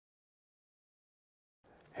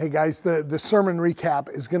Hey guys, the sermon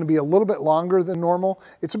recap is going to be a little bit longer than normal.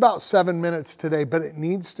 It's about 7 minutes today, but it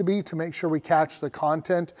needs to be to make sure we catch the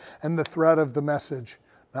content and the thread of the message.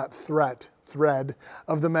 Not thread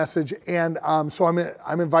of the message. And so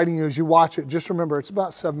I'm inviting you as you watch it, just remember it's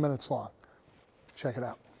about 7 minutes long. Check it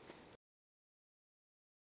out.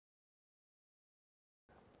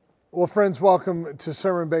 Well, friends, welcome to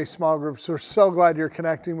sermon-based small groups. We're so glad you're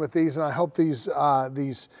connecting with these, and I hope these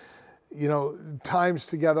times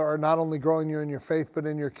together are not only growing you in your faith, but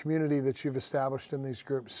in your community that you've established in these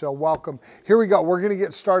groups. So welcome. Here we go. We're going to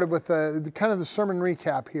get started with kind of the sermon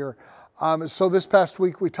recap here. So this past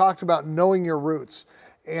week we talked about knowing your roots,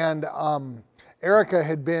 and Erica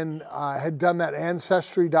had done that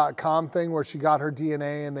Ancestry.com thing where she got her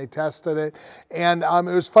DNA and they tested it. And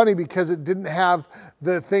it was funny because it didn't have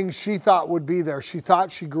the things she thought would be there. She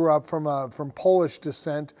thought she grew up from Polish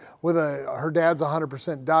descent with her dad's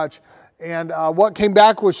 100% Dutch. And what came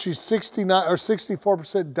back was she's 69 or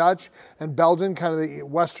 64% Dutch and Belgian, kind of the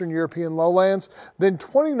Western European lowlands. Then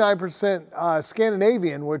 29%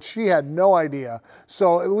 Scandinavian, which she had no idea.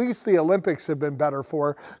 So at least the Olympics have been better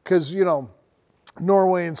for her because,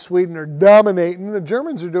 Norway and Sweden are dominating. The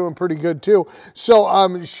Germans are doing pretty good too.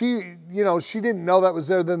 So she didn't know that was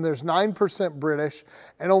there. Then there's 9% British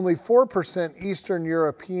and only 4% Eastern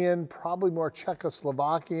European, probably more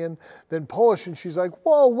Czechoslovakian than Polish. And she's like,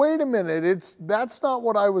 whoa, wait a minute. That's not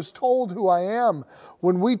what I was told who I am.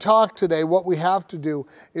 When we talk today, what we have to do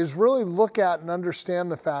is really look at and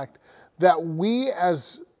understand the fact that we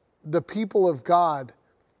as the people of God,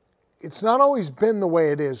 it's not always been the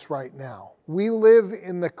way it is right now. We live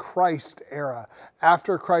in the Christ era,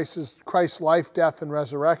 after Christ's life, death, and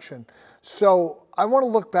resurrection. So I want to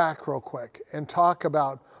look back real quick and talk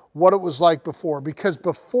about what it was like before. Because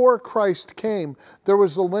before Christ came, there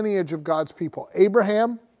was the lineage of God's people.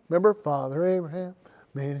 Abraham, remember? Father Abraham,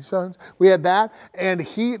 many sons. We had that. And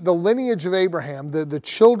the lineage of Abraham, the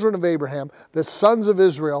children of Abraham, the sons of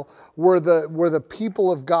Israel, were the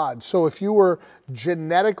people of God. So if you were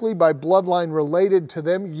genetically, by bloodline related to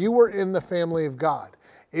them, you were in the family of God.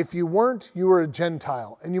 If you weren't, you were a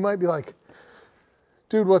Gentile. And you might be like,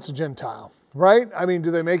 dude, what's a Gentile? Right? I mean,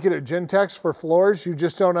 do they make it a Gentex for floors? You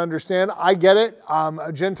just don't understand. I get it.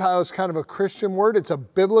 A Gentile is kind of a Christian word. It's a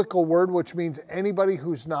biblical word, which means anybody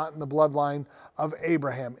who's not in the bloodline of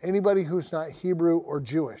Abraham, anybody who's not Hebrew or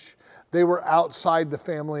Jewish. They were outside the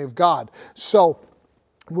family of God. So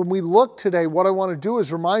when we look today, what I want to do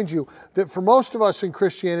is remind you that for most of us in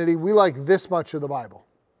Christianity, we like this much of the Bible.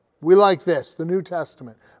 We like this, the New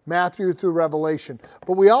Testament, Matthew through Revelation.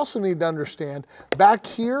 But we also need to understand, back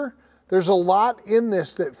here, there's a lot in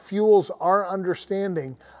this that fuels our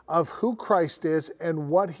understanding of who Christ is and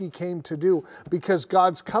what he came to do. Because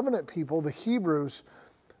God's covenant people, the Hebrews,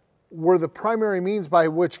 were the primary means by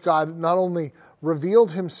which God not only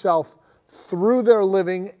revealed himself through their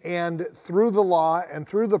living and through the law and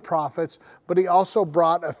through the prophets, but he also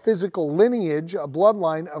brought a physical lineage, a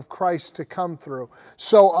bloodline of Christ to come through.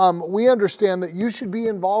 So we understand that you should be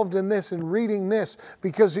involved in this and reading this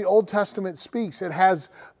because the Old Testament speaks. It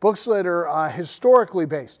has books that are historically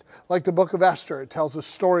based, like the book of Esther. It tells a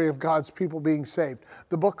story of God's people being saved.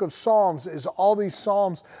 The book of Psalms is all these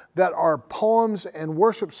psalms that are poems and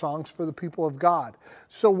worship songs for the people of God.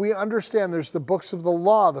 So we understand there's the books of the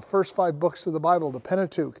law, the first 5 books of the Bible, the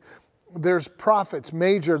Pentateuch. There's prophets,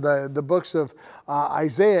 major, the books of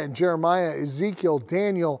Isaiah and Jeremiah, Ezekiel,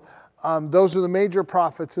 Daniel. Those are the major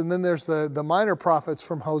prophets. And then there's the minor prophets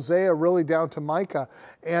from Hosea really down to Micah.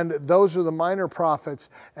 And those are the minor prophets.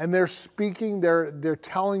 And they're speaking, they're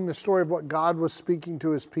telling the story of what God was speaking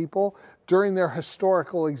to his people during their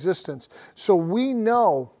historical existence. So we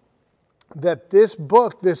know that this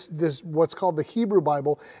book, this what's called the Hebrew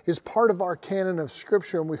Bible, is part of our canon of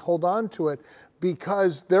Scripture, and we hold on to it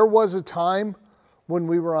because there was a time when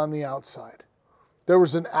we were on the outside. There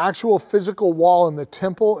was an actual physical wall in the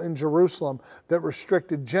temple in Jerusalem that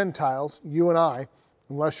restricted Gentiles, you and I,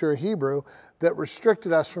 unless you're a Hebrew, that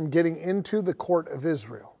restricted us from getting into the court of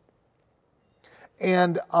Israel.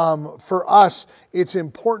 And for us, it's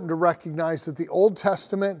important to recognize that the Old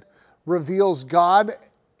Testament reveals God,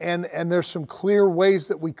 and there's some clear ways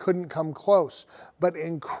that we couldn't come close. But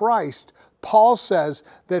in Christ, Paul says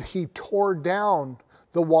that he tore down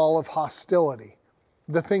the wall of hostility,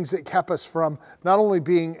 the things that kept us from not only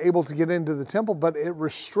being able to get into the temple, but it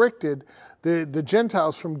restricted the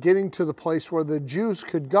Gentiles from getting to the place where the Jews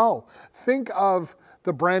could go. Think of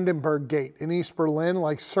the Brandenburg Gate in East Berlin,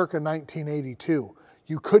 like circa 1982.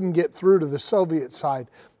 You couldn't get through to the Soviet side.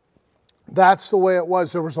 That's the way it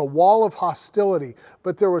was. There was a wall of hostility,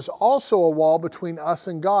 but there was also a wall between us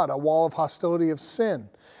and God, a wall of hostility of sin.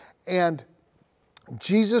 And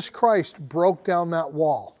Jesus Christ broke down that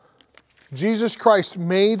wall. Jesus Christ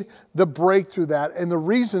made the break through that. And the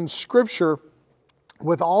reason Scripture,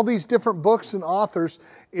 with all these different books and authors,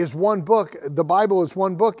 is one book, the Bible is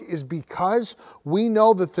one book, is because we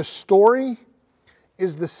know that the story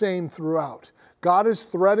is the same throughout. God is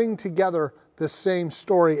threading together the same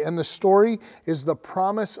story. And the story is the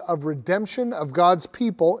promise of redemption of God's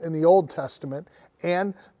people in the Old Testament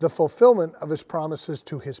and the fulfillment of His promises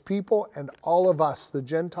to His people and all of us, the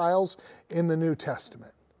Gentiles, in the New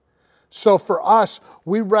Testament. So for us,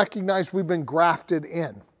 we recognize we've been grafted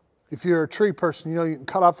in. If you're a tree person, you know you can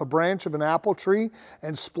cut off a branch of an apple tree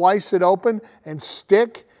and splice it open and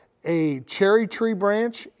stick a cherry tree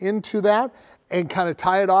branch into that and kind of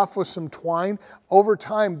tie it off with some twine. Over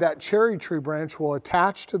time, that cherry tree branch will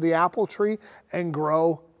attach to the apple tree and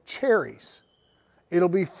grow cherries. It'll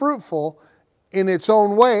be fruitful in its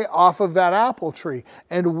own way off of that apple tree.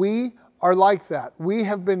 And we are like that. We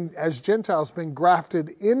have been, as Gentiles, been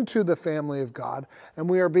grafted into the family of God, and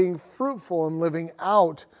we are being fruitful and living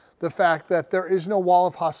out the fact that there is no wall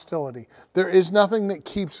of hostility. There is nothing that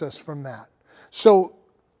keeps us from that. So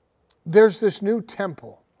there's this new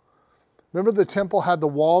temple. Remember the temple had the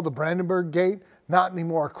wall, the Brandenburg Gate? Not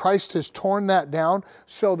anymore. Christ has torn that down.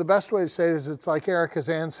 So the best way to say it is it's like Erica's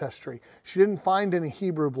ancestry. She didn't find any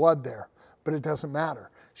Hebrew blood there, but it doesn't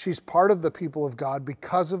matter. She's part of the people of God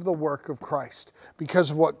because of the work of Christ.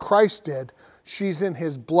 Because of what Christ did, she's in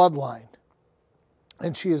His bloodline.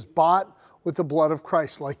 And she is bought with the blood of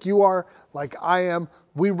Christ. Like you are, like I am,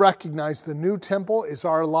 we recognize the new temple is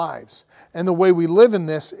our lives. And the way we live in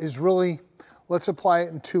this is really, let's apply it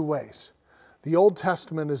in two ways. The Old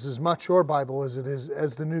Testament is as much your Bible as it is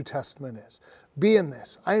as the New Testament is. Be in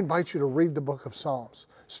this. I invite you to read the book of Psalms.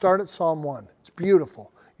 Start at Psalm 1. It's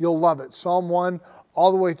beautiful. You'll love it. Psalm 1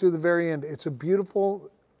 all the way through the very end. It's a beautiful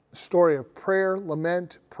story of prayer,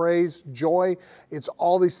 lament, praise, joy. It's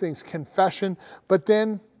all these things, confession. But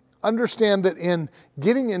then understand that in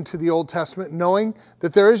getting into the Old Testament, knowing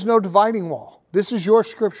that there is no dividing wall. This is your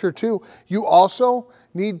scripture too. You also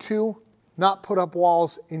need to not put up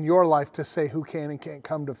walls in your life to say who can and can't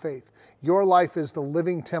come to faith. Your life is the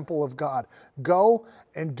living temple of God. Go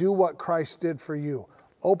and do what Christ did for you.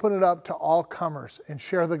 Open it up to all comers and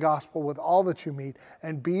share the gospel with all that you meet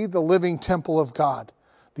and be the living temple of God.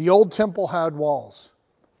 The old temple had walls.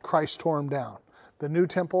 Christ tore them down. The new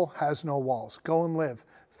temple has no walls. Go and live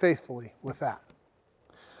faithfully with that.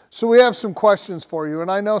 So we have some questions for you, and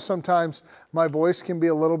I know sometimes my voice can be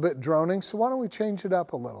a little bit droning, so why don't we change it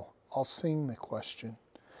up a little? I'll sing the question.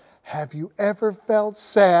 Have you ever felt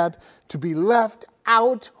sad to be left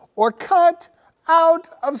out or cut out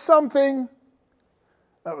of something?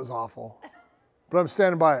 That was awful, but I'm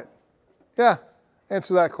standing by it. Yeah,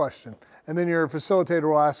 answer that question. And then your facilitator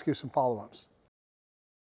will ask you some follow-ups.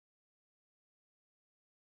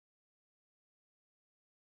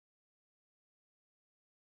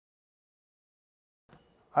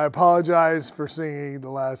 I apologize for singing the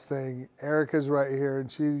last thing. Erica's right here, and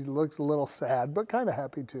she looks a little sad, but kind of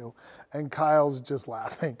happy too. And Kyle's just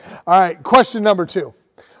laughing. All right, question number 2.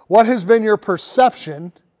 What has been your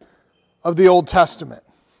perception of the Old Testament?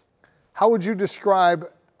 How would you describe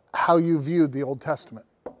how you viewed the Old Testament?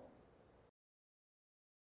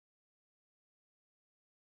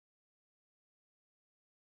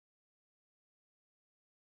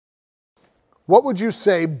 What would you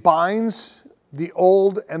say binds the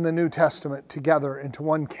Old and the New Testament together into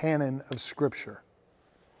one canon of Scripture?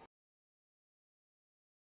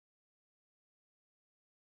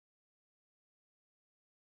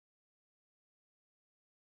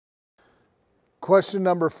 Question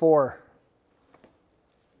number 4.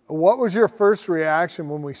 What was your first reaction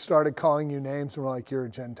when we started calling you names and we're like, you're a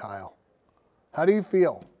Gentile? How do you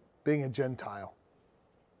feel being a Gentile?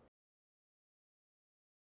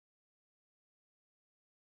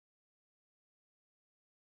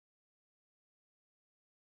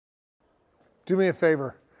 Do me a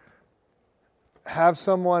favor. Have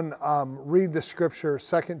someone read the scripture,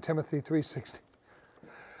 2 Timothy 3:16.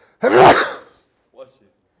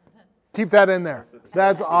 Keep that in there.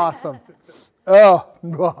 That's awesome.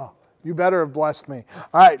 Oh, you better have blessed me.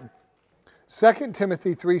 All right. 2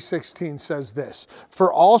 Timothy 3:16 says this,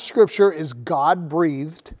 "For all scripture is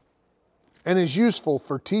God-breathed and is useful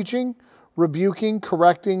for teaching, rebuking,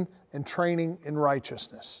 correcting, and training in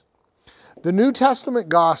righteousness." The New Testament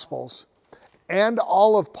Gospels and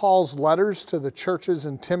all of Paul's letters to the churches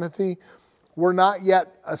in Timothy were not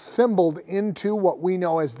yet assembled into what we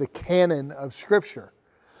know as the canon of Scripture.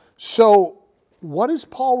 So what is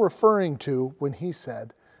Paul referring to when he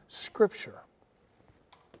said Scripture?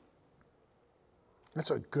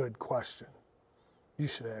 That's a good question. You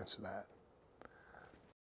should answer that.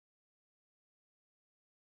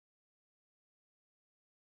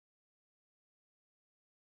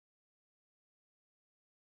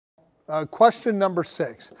 Question number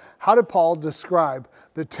 6. How did Paul describe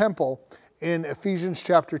the temple in Ephesians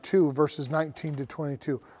chapter 2, verses 19 to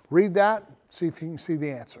 22? Read that, see if you can see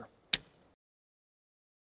the answer.